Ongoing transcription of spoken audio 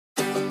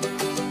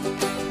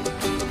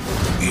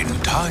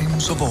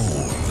times of old,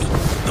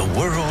 the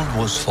world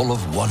was full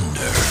of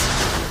wonder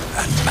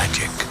and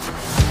magic.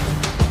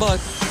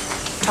 But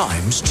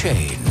times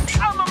change.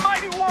 I'm a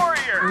mighty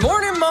warrior!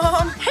 Morning,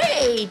 Mom!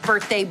 Hey,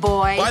 birthday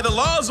boy. By the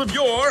laws of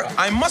yore,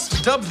 I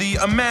must dub thee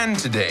a man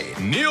today.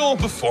 Kneel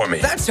before me.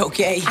 That's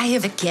okay. I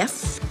have a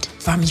gift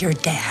from your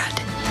dad.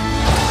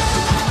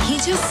 He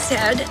just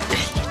said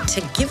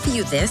to give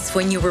you this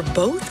when you were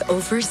both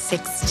over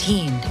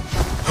 16.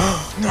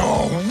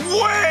 No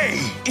way!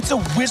 It's a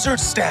wizard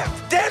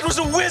staff. Dad was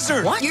a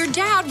wizard. What? Your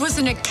dad was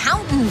an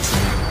accountant.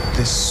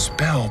 This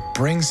spell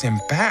brings him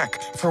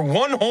back. For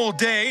one whole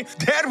day,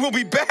 Dad will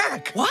be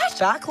back. What?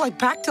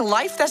 Back to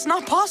life? That's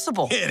not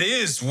possible. It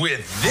is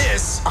with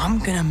this. I'm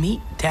gonna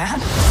meet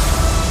Dad?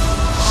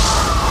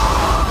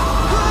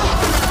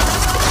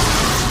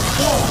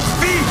 Whoa,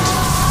 feet!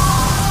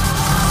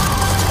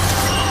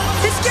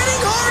 It's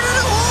getting harder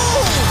to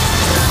hold!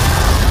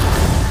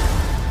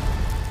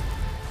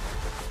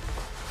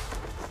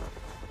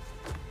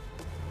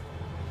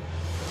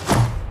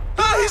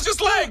 Ah, he's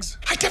just legs.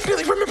 I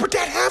definitely remember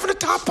Dad having a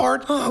top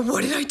part. Oh,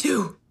 what did I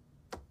do?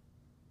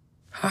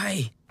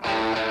 Hi.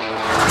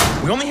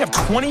 We only have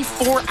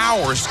 24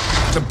 hours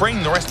to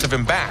bring the rest of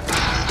him back.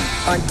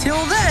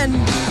 Until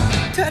then,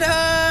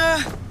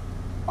 ta-da!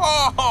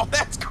 Oh,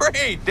 that's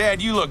great.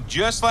 Dad, you look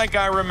just like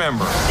I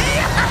remember.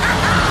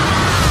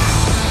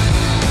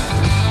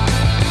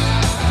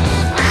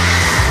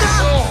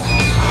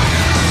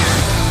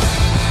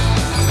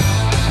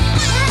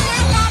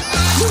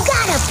 You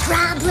got a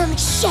problem,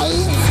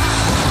 Shades?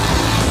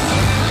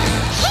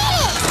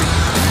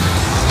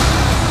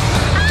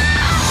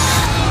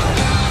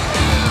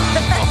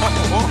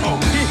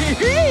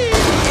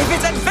 If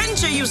it's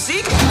adventure you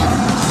seek,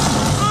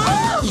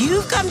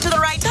 you've come to the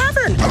right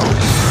tavern.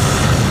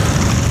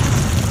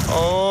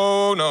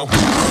 Oh, no.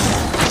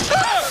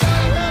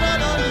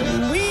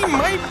 We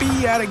might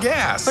be out of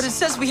gas. But it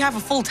says we have a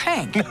full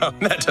tank. No,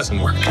 that doesn't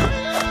work.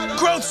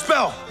 Growth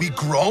spell. We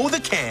grow the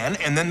can,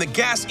 and then the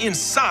gas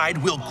inside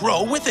will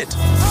grow with it.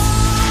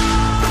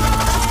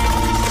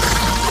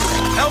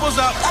 Elbows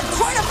up. I'm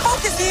trying to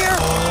focus here.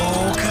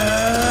 Focus.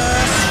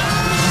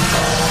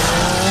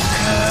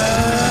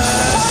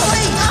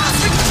 Holy,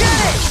 forget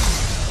it.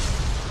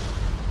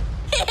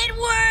 It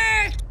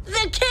worked!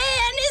 The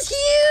can is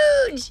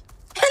huge!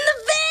 And the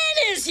van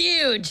is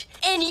huge!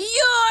 And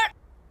you're...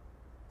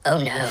 Oh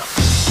no.